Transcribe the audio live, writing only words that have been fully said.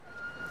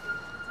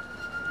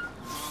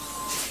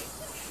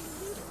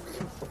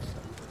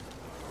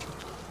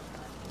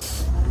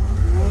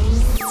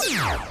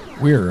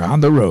We're on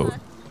the road.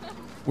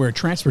 Where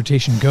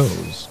transportation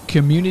goes,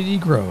 community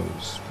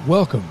grows.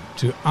 Welcome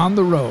to On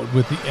the Road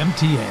with the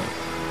MTA.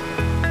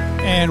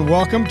 And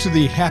welcome to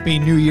the Happy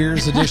New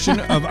Year's edition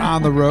of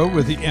On the Road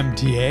with the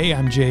MTA.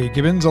 I'm Jay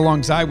Gibbons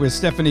alongside with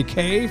Stephanie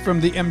Kay from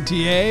the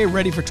MTA.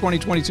 Ready for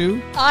 2022?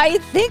 I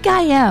think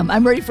I am.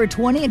 I'm ready for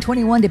 20 and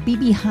 21 to be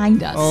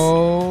behind us.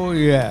 Oh,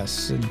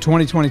 yes. And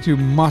 2022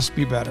 must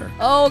be better.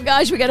 Oh,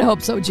 gosh, we got to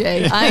hope so,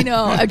 Jay. I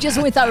know. Just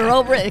when we thought we were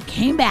over it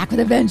came back with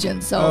a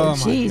vengeance. So,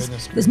 geez,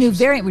 this new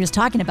variant we were just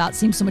talking about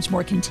seems so much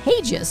more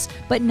contagious,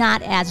 but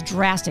not as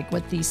drastic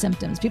with these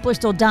symptoms. People are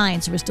still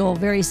dying, so we're still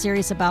very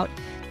serious about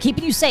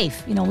keeping you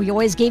safe. You know, we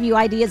always gave you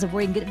ideas of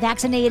where you can get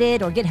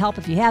vaccinated or get help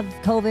if you have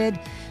COVID.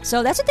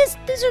 So that's what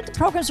these are the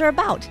programs are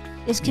about,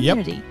 is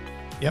community.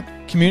 Yep.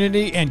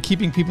 Community and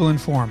keeping people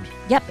informed.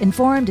 Yep,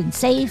 informed and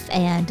safe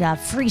and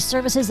free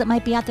services that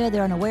might be out there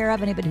they're unaware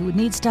of, anybody who would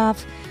need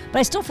stuff. But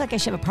I still feel like I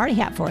should have a party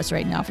hat for us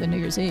right now for the New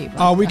Year's Eve.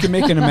 Oh, we can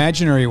make an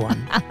imaginary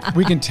one.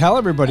 We can tell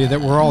everybody that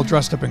we're all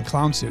dressed up in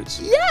clown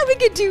suits. Yeah, we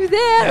could do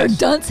that. Yes. Or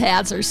dunce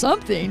hats or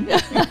something.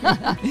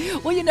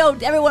 Well, you know,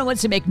 everyone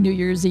wants to make New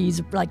Year's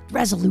Eve like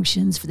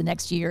resolutions for the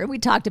next year. And we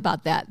talked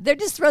about that. They're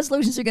just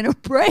resolutions are going to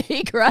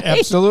break, right?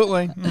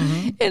 Absolutely.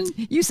 Mm-hmm. And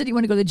you said you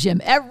want to go to the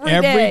gym every day.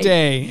 Every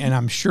day, and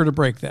I'm sure to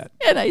break that.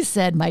 And I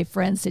said, my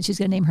friend said she's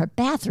going to name her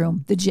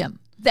bathroom the gym.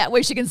 That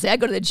way she can say, I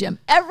go to the gym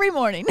every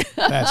morning.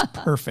 That's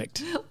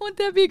perfect. Wouldn't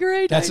that be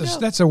great? That's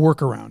a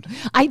workaround.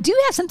 I do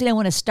have something I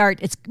want to start.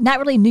 It's not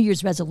really a New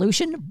Year's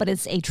resolution, but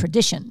it's a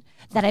tradition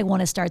that I want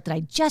to start that I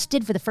just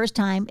did for the first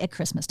time at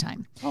Christmas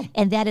time. Oh.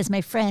 And that is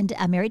my friend,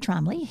 Mary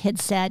Tromley, had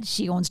said,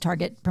 she owns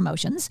Target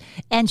Promotions,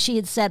 and she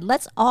had said,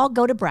 let's all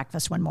go to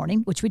breakfast one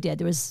morning, which we did.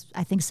 There was,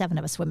 I think, 7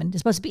 of us women.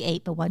 There's supposed to be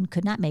 8, but one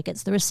could not make it.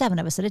 So there were 7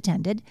 of us that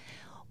attended.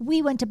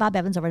 We went to Bob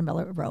Evans over in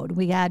Miller Road.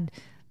 We had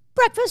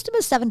breakfast. It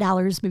was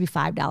 $7, maybe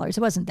 $5.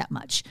 It wasn't that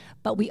much.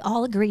 But we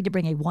all agreed to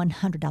bring a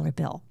 $100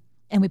 bill,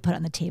 and we put it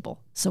on the table.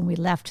 So when we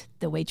left,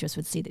 the waitress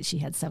would see that she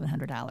had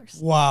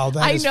 $700. Wow,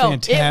 that is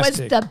fantastic. It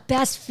was the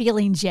best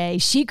feeling, Jay.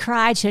 She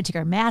cried. She had to take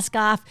her mask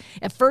off.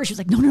 At first, she was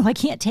like, no, I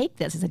can't take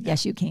this. I said,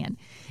 yes, you can.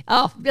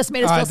 Oh, just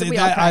made us feel so we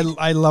all cried.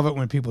 I love it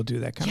when people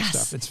do that kind of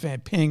stuff. It's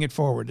paying it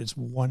forward. It's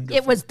wonderful.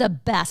 It was the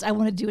best. I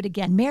want to do it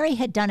again. Mary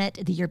had done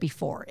it the year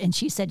before, and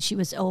she said she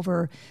was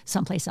over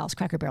someplace else,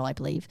 Cracker Barrel, I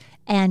believe,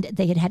 and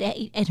they had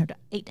 $800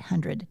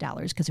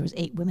 because there was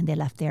 8 women they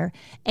left there,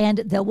 and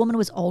the woman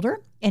was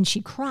older, and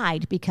she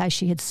cried because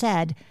she had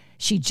said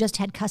she just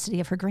had custody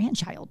of her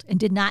grandchild and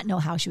did not know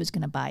how she was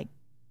going to buy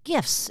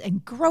gifts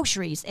and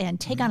groceries and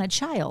take on a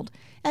child.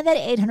 And that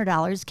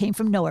 $800 came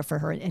from nowhere for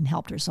her and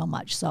helped her so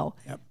much. So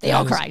they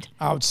all cried.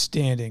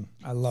 Outstanding.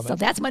 I love it. So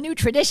that's my new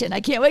tradition.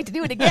 I can't wait to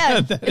do it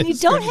again. And you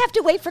don't have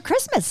to wait for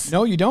Christmas.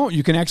 No, you don't.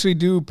 You can actually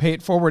pay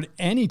it forward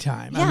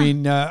anytime. Yeah. I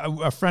mean,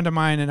 a friend of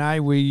mine and I,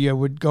 we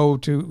would go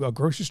to a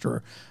grocery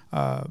store,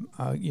 I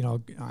don't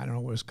know,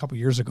 it was a couple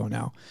years ago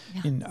now.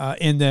 Yeah.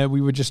 And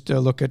we would just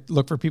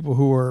look for people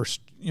who are,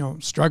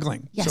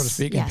 struggling, so to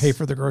speak, and pay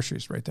for the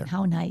groceries right there.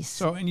 How nice.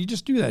 So, and you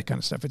just do that kind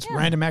of stuff. It's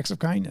random acts of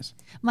kindness.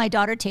 My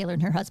daughter Taylor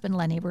and her husband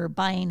Lenny were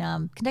buying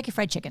Kentucky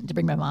Fried Chicken to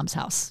bring my mom's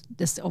house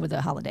this over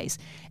the holidays.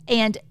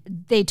 And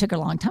they took a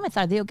long time. I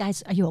thought,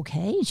 guys, are you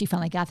okay? And she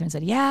finally got there and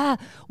said, yeah,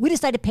 we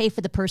decided to pay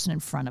for the person in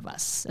front of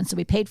us. And so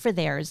we paid for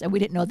theirs, and we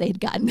didn't know they'd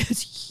gotten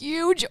this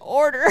huge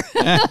order.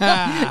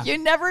 You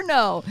never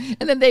know.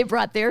 And then they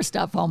brought their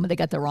stuff home, and they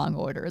got the wrong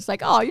order. It's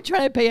like, oh, you're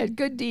trying to pay a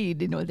good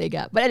deed. You know what they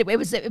got. But anyway,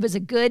 it was a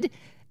good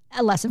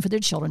lesson for their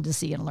children to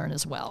see and learn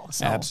as well.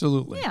 So,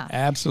 absolutely. Yeah.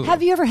 Absolutely.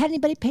 Have you ever had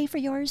anybody pay for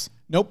yours?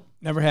 Nope.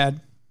 Never had.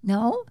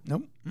 No?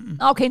 Nope.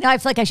 Mm-mm. Okay, now I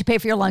feel like I should pay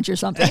for your lunch or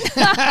something.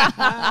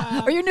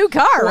 Or your new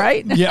car,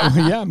 right?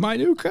 Yeah, my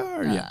new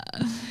car. Yeah.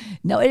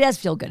 No, it does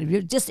feel good.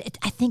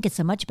 I think it's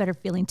a much better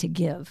feeling to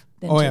give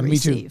than to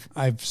receive. Me too.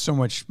 I've so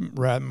much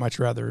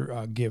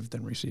rather give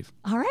than receive.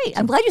 All right.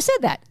 I'm glad you said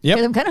that. Yep.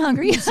 I'm kind of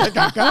hungry. I'm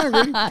kind of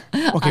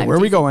hungry. Okay, where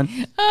are we going?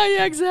 Oh,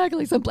 yeah,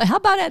 exactly. How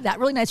about at that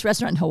really nice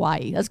restaurant in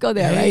Hawaii? Let's go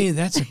there, right? Hey,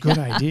 that's a good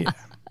idea.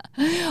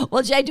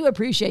 Well, Jay, I do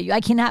appreciate you.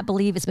 I cannot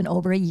believe it's been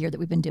over a year that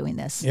we've been doing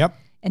this. Yep.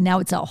 And now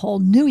it's a whole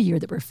new year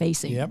that we're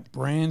facing. Yep.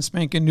 Brand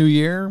spanking new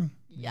year.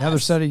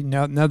 Yes.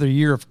 Another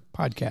year of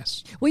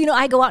podcasts. Well,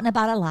 I go out and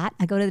about a lot.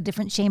 I go to the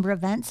different chamber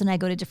events and I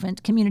go to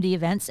different community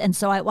events. And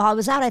so while I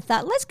was out, I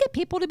thought, let's get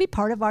people to be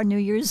part of our New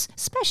Year's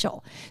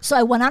special. So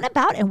I went out and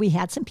about and we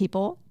had some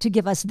people to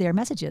give us their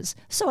messages.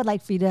 So I'd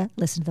like for you to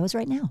listen to those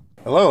right now.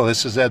 Hello,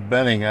 this is Ed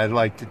Benning. I'd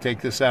like to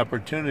take this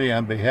opportunity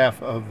on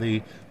behalf of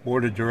the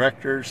board of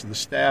directors, the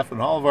staff, and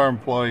all of our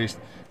employees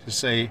to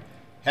say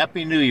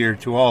Happy New Year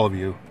to all of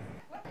you.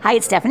 Hi,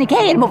 it's Stephanie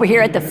Kay, and I'm over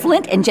here at the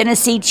Flint and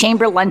Genesee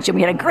Chamber Luncheon.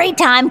 We had a great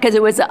time because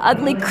it was an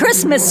ugly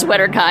Christmas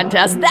sweater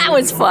contest. That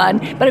was fun.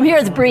 But I'm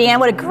here with Brianne.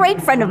 What a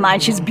great friend of mine.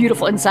 She's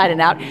beautiful inside and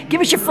out.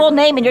 Give us your full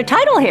name and your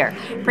title here.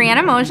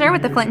 Brianna Mosier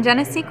with the Flint and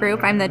Genesee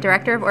Group. I'm the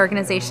Director of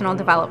Organizational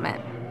Development.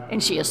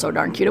 And she is so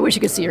darn cute. I wish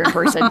you could see her in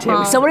person,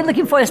 too. So what are you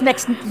looking for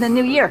the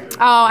new year?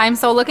 Oh, I'm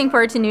so looking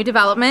forward to new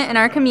development in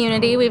our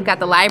community. We've got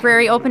the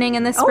library opening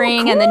in the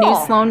spring and the new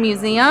Sloan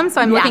Museum. So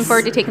I'm looking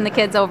forward to taking the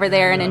kids over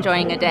there and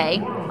enjoying a day.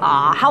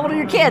 How old are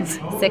your kids?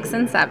 6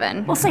 and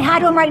 7. Well, say hi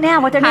to them right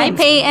now. What their names?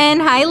 Hi, Peyton.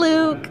 Hi,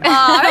 Luke.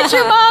 That's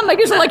your mom. I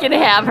guess we're lucky to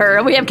have her.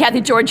 And we have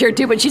Kathy George here,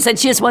 too, but she said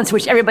she just wants to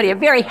wish everybody a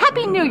very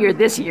happy new year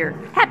this year.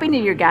 Happy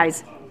New Year,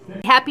 guys.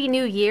 Happy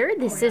New Year.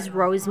 This is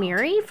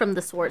Rosemary from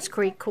the Swartz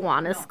Creek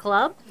Kiwanis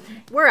Club.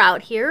 We're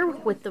out here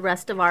with the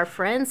rest of our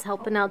friends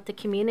helping out the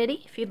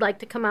community. If you'd like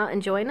to come out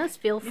and join us,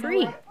 feel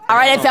free. All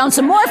right, I found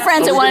some more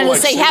friends that wanted to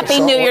say Happy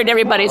New Year to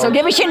everybody. So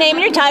give us your name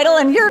and your title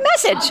and your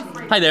message.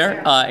 Hi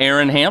there,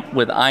 Aaron Hamp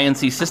with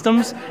INC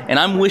Systems, and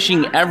I'm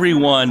wishing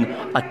everyone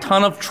a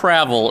ton of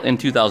travel in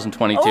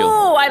 2022.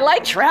 Oh, I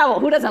like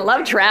travel. Who doesn't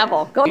love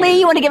travel? Go, Lee,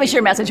 you want to give us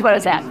your message? What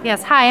is that?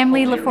 Yes, hi, I'm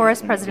Lee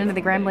LaForest, president of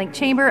the Grand Blanc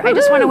Chamber. Woo-hoo! I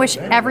just want to wish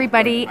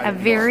everybody a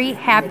very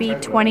happy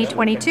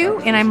 2022,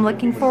 and I'm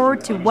looking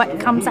forward to what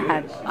comes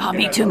ahead. Oh,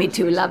 me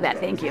too. Love that.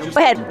 Thank you. Go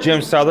ahead.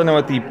 Jim Sutherland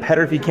with the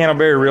Petterfee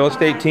Candleberry Real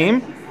Estate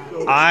Team.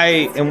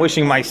 I am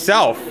wishing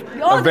myself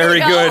a very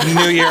good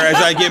New Year as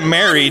I get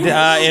married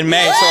in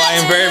May, so I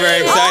am very,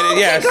 very excited.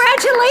 Yes.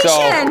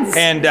 Congratulations! So,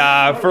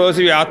 and for those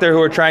of you out there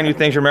who are trying new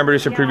things, remember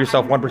to improve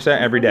yourself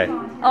 1% every day.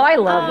 Oh, I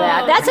love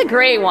that. That's a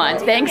great one.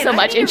 Thanks so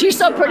much. And she's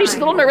so pretty, she's a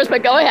little nervous,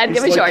 but go ahead,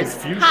 give us yours.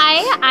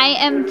 Hi, I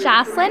am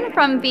Jocelyn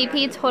from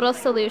VP Total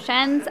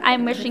Solutions.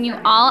 I'm wishing you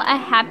all a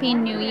happy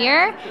new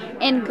year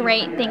and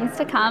great things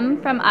to come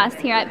from us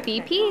here at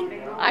VP.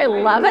 I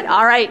love it.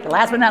 All right,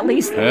 last but not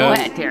least, go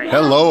ahead, Terry.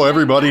 Hello,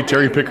 everybody.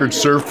 Terry Pickard,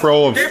 Surf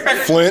Pro of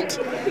Flint,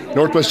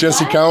 Northwest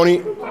Genesee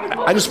County.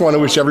 I just want to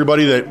wish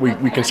everybody that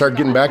we can start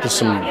getting back to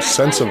some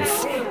sense of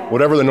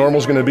whatever the normal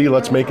is going to be.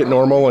 Let's make it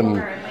normal, and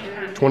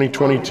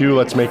 2022,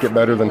 let's make it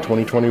better than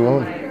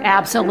 2021.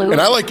 Absolutely.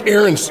 And I like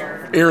Aaron's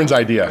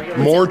idea.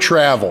 More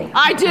travel.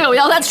 I do.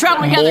 Well, let's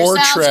travel together. More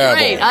Sounds travel.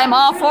 Great. I'm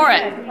all for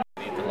it.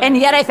 And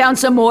yet I found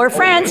some more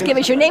friends. Give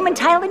us your name and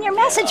title and your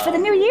message for the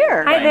new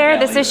year. Hi there,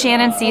 this is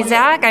Shannon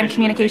Cezak. I'm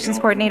Communications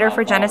Coordinator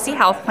for Genesee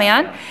Health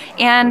Plan.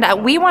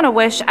 And we want to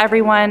wish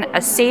everyone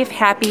a safe,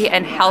 happy,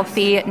 and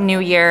healthy new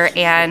year.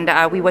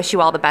 And we wish you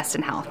all the best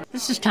in health.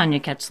 This is Tanya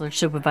Ketzler,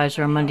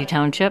 Supervisor of Mundy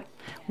Township,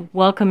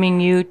 welcoming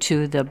you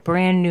to the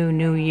brand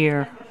new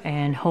year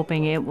and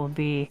hoping it will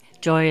be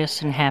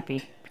joyous and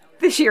happy.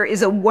 This year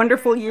is a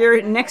wonderful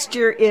year. Next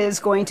year is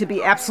going to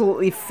be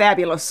absolutely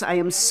fabulous. I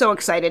am so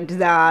excited.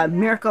 The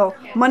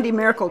Mundy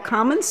Miracle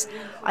Commons.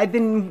 I've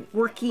been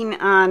working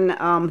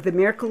on the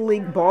Miracle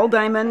League Ball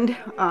Diamond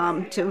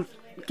to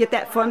get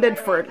that funded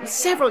for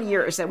several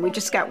years, and we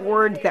just got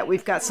word that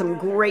we've got some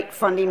great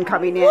funding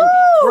coming in. Woo!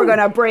 We're going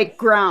to break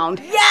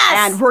ground.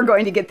 Yes! And we're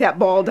going to get that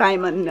ball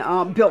diamond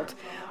built.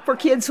 For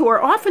kids who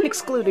are often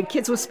excluded,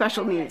 kids with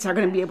special needs are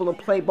going to be able to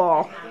play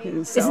ball.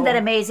 And so isn't that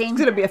amazing? It's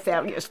going to be a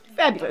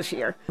fabulous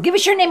year. Give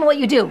us your name and what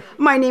you do.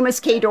 My name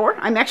is Kay Dorr.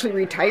 I'm actually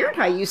retired.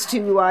 I used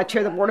to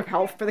chair the Board of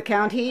Health for the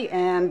county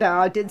and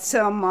did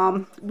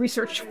some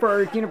research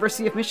for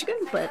University of Michigan,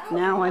 but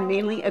now I'm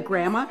mainly a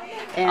grandma,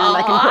 and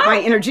I can put my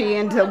energy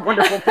into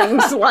wonderful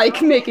things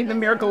like making the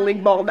Miracle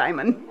League Ball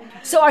Diamond.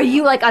 So are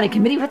you like on a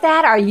committee with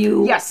that? Are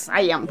you? Yes,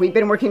 I am. We've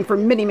been working for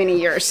many, many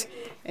years.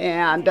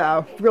 And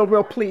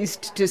real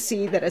pleased to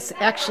see that it's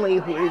actually,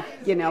 we're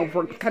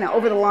kind of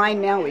over the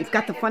line now. We've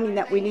got the funding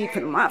that we need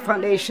from the Mott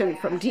Foundation,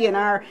 from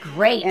DNR.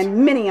 Great.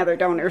 And many other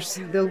donors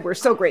that we're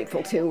so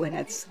grateful to. And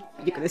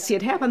you're going to see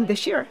it happen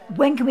this year.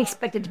 When can we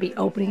expect it to be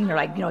opening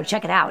or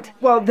check it out?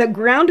 Well, the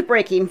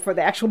groundbreaking for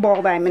the actual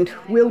ball diamond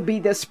will be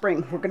this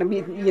spring. We're going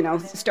to be,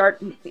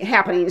 start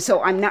happening.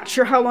 So I'm not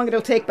sure how long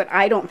it'll take, but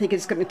I don't think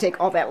it's going to take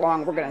all that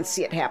long. We're going to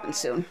see it happen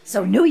soon.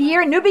 So new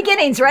year, new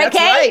beginnings, right, That's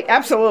Kay? Right,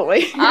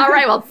 absolutely. All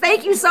right, well,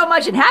 thank you so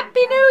much and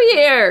Happy New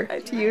Year.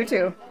 To you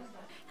too.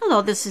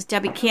 Hello, this is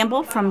Debbie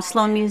Campbell from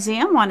Sloan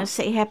Museum. Want to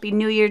say Happy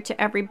New Year to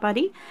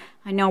everybody.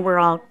 I know we're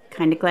all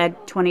kind of glad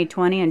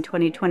 2020 and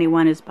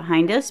 2021 is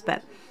behind us,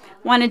 but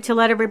wanted to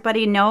let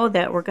everybody know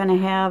that we're going to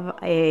have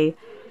a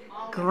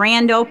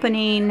grand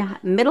opening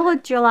middle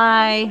of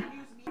July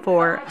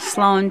for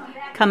Sloan.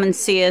 Come and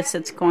see us.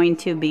 It's going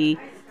to be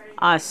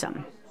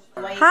awesome.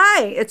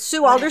 Hi, it's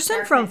Sue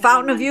Alderson from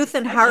Fountain of Youth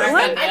in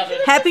Heartland.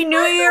 Happy New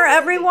Year,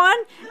 everyone.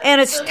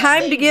 And it's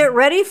time to get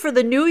ready for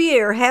the new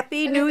year.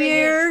 Happy New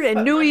Year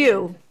and New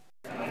You.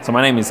 So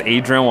my name is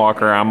Adrian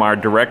Walker. I'm our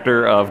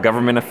Director of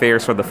Government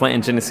Affairs for the Flint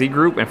and Genesee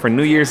Group. And for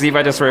New Year's Eve,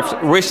 I just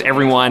wish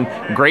everyone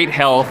great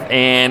health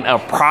and a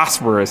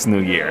prosperous new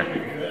year.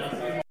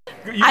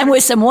 I'm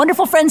with some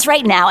wonderful friends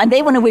right now, and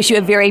they want to wish you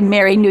a very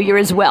Merry New Year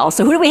as well.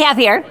 So who do we have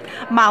here?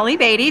 Molly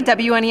Beatty,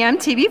 WNEM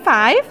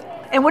TV5.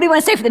 And what do you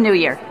want to say for the new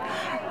year?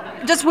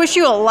 Just wish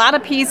you a lot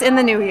of peace in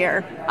the new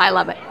year. I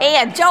love it.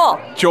 And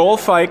Joel. Joel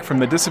Fike from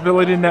the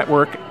Disability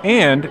Network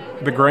and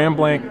the Grand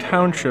Blanc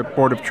Township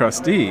Board of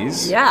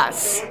Trustees.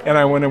 Yes. And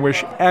I want to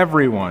wish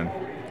everyone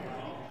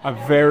a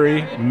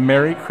very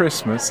Merry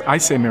Christmas. I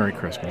say Merry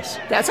Christmas.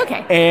 That's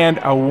okay. And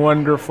a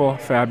wonderful,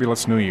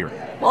 fabulous New Year.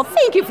 Well,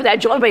 thank you for that,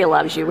 Joe. Everybody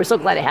loves you. We're so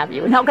glad to have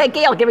you. And okay,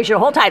 Gail, give us your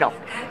whole title.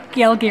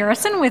 Gail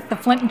Garrison with the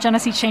Flint and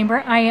Genesee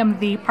Chamber. I am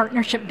the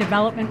Partnership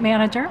Development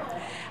Manager.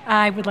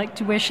 I would like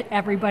to wish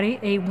everybody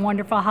a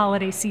wonderful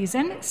holiday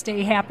season.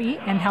 Stay happy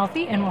and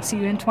healthy, and we'll see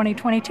you in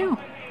 2022.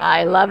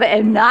 I love it.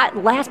 And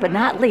last but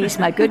not least,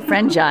 my good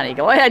friend Johnny.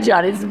 Go ahead,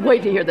 Johnny.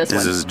 Wait to hear this one.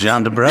 This is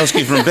John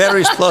Dombrowski from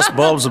Batteries Plus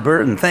Bulbs of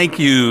Burton. Thank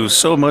you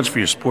so much for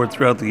your support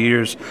throughout the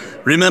years.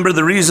 Remember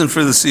the reason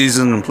for the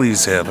season, and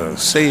please have a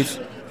safe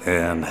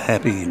and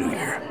happy New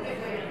Year.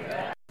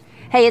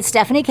 Hey, it's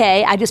Stephanie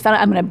Kay. I just found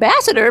out I'm an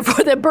ambassador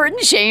for the Burton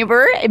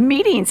Chamber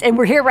meetings, and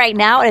we're here right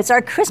now, and it's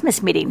our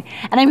Christmas meeting.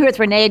 And I'm here with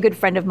Renee, a good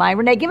friend of mine.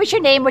 Renee, give us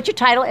your name, what's your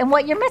title, and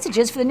what your message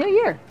is for the new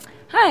year.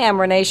 Hi, I'm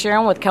Renee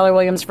Sharon with Keller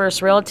Williams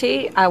First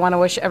Realty. I want to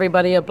wish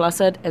everybody a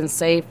blessed and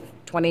safe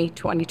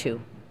 2022.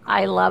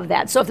 I love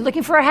that. So if you're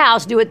looking for a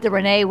house, do it the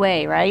Renee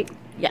way, right?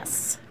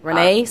 Yes.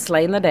 Renee,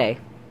 slaying the day.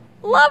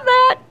 Love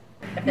that.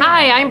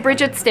 Hi, I'm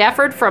Bridget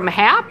Stafford from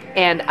HAP,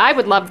 and I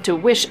would love to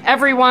wish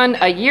everyone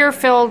a year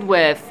filled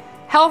with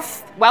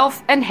health,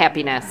 wealth, and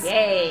happiness.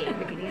 Yay.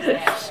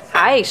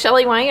 Hi,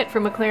 Shelley Wyatt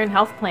from McLaren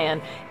Health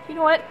Plan. You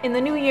know what? In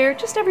the new year,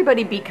 just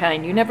everybody be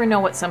kind. You never know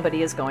what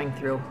somebody is going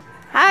through.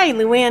 Hi,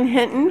 Luann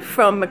Hinton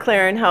from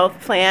McLaren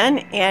Health Plan,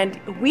 and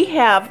we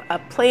have a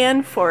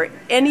plan for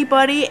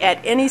anybody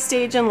at any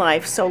stage in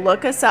life. So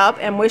look us up,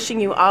 and wishing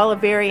you all a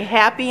very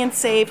happy and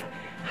safe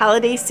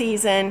holiday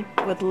season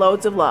with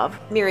loads of love.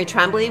 Mary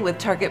Trombley with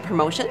Target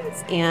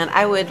Promotions, and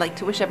I would like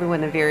to wish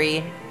everyone a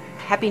very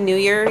Happy New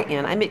Year,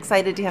 and I'm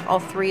excited to have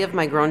all three of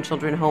my grown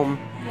children home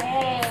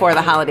for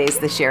the holidays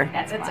this year.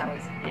 That's awesome.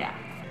 Yeah.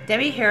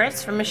 Debbie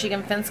Harris from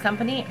Michigan Fence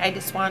Company. I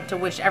just want to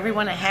wish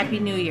everyone a Happy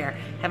New Year.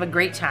 Have a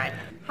great time.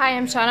 Hi,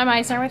 I'm Shauna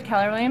Meisner with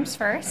Keller Williams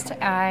First.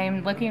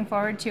 I'm looking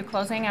forward to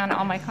closing on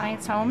all my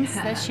clients' homes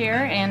this year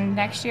and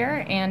next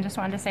year, and just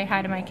wanted to say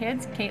hi to my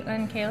kids,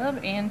 Caitlin,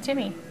 Caleb, and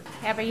Timmy.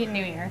 Happy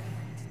New Year.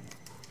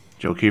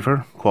 Joe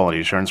Kiefer,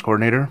 Quality Assurance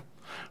Coordinator.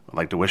 I'd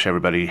like to wish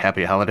everybody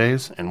happy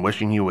holidays and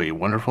wishing you a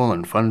wonderful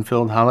and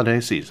fun-filled holiday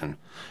season.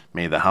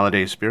 May the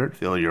holiday spirit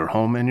fill your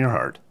home and your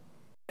heart.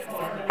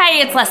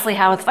 Hey, it's Leslie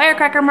Howe with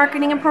Firecracker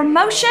Marketing and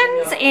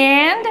Promotions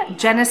and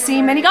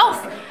Genesee Mini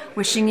Golf.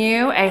 Wishing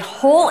you a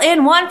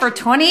hole-in-one for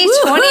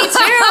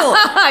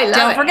 2022.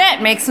 Don't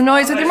forget, make some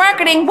noise with your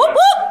marketing. Whoop,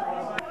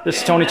 whoop. This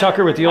is Tony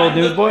Tucker with the Old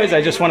Newsboys.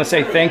 I just want to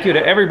say thank you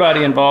to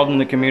everybody involved in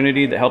the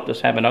community that helped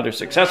us have another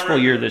successful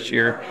year this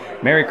year.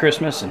 Merry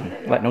Christmas, and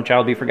let no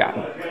child be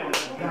forgotten.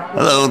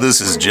 Hello,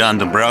 this is John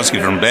Dombrowski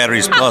from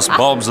Batteries Plus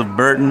Bulbs of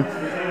Burton,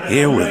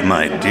 here with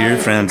my dear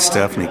friend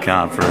Stephanie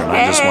Confer, and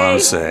I just want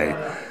to say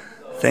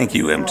thank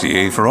you,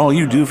 MTA, for all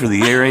you do for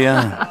the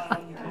area,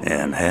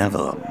 and have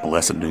a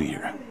blessed New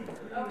Year.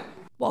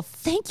 Well,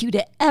 thank you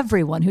to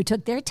everyone who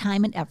took their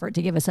time and effort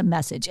to give us a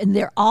message. And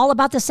they're all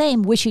about the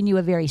same, wishing you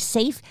a very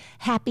safe,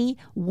 happy,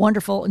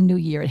 wonderful new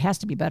year. It has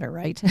to be better,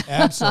 right?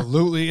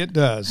 Absolutely, it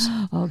does.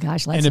 Oh,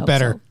 gosh, let's And it hope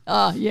better. so.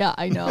 Oh, yeah,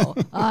 I know.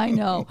 I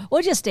know.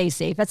 Well, just stay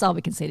safe. That's all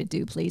we can say to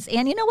do, please.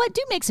 And you know what?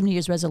 Do make some New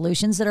Year's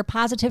resolutions that are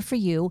positive for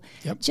you.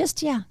 Yep. Just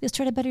try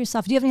to better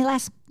yourself. Do you have any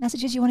last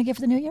messages you want to give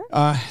for the new year?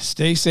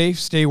 Stay safe,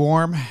 stay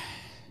warm,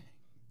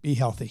 be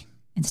healthy.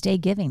 And stay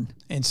giving.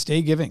 And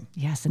stay giving.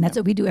 Yes, and that's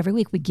what we do every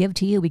week. We give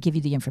to you. We give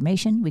you the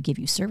information. We give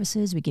you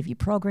services. We give you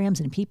programs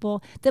and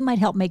people that might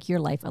help make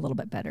your life a little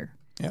bit better.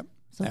 Yep,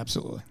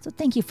 absolutely. So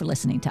thank you for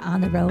listening to On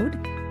the Road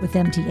with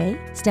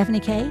MTA, Stephanie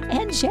Kay,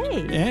 and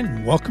Shay.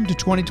 And welcome to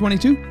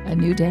 2022. A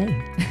new day.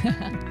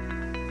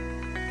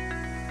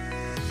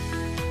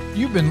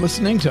 You've been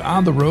listening to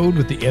On the Road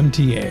with the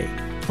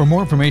MTA. For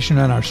more information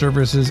on our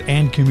services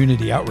and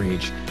community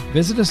outreach,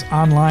 visit us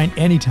online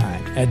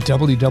anytime at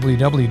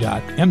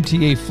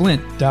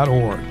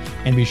www.mtaflint.org,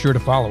 and be sure to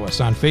follow us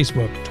on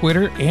Facebook,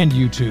 Twitter, and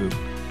YouTube.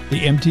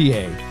 The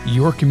MTA,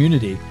 your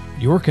community,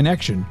 your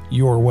connection,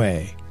 your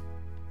way.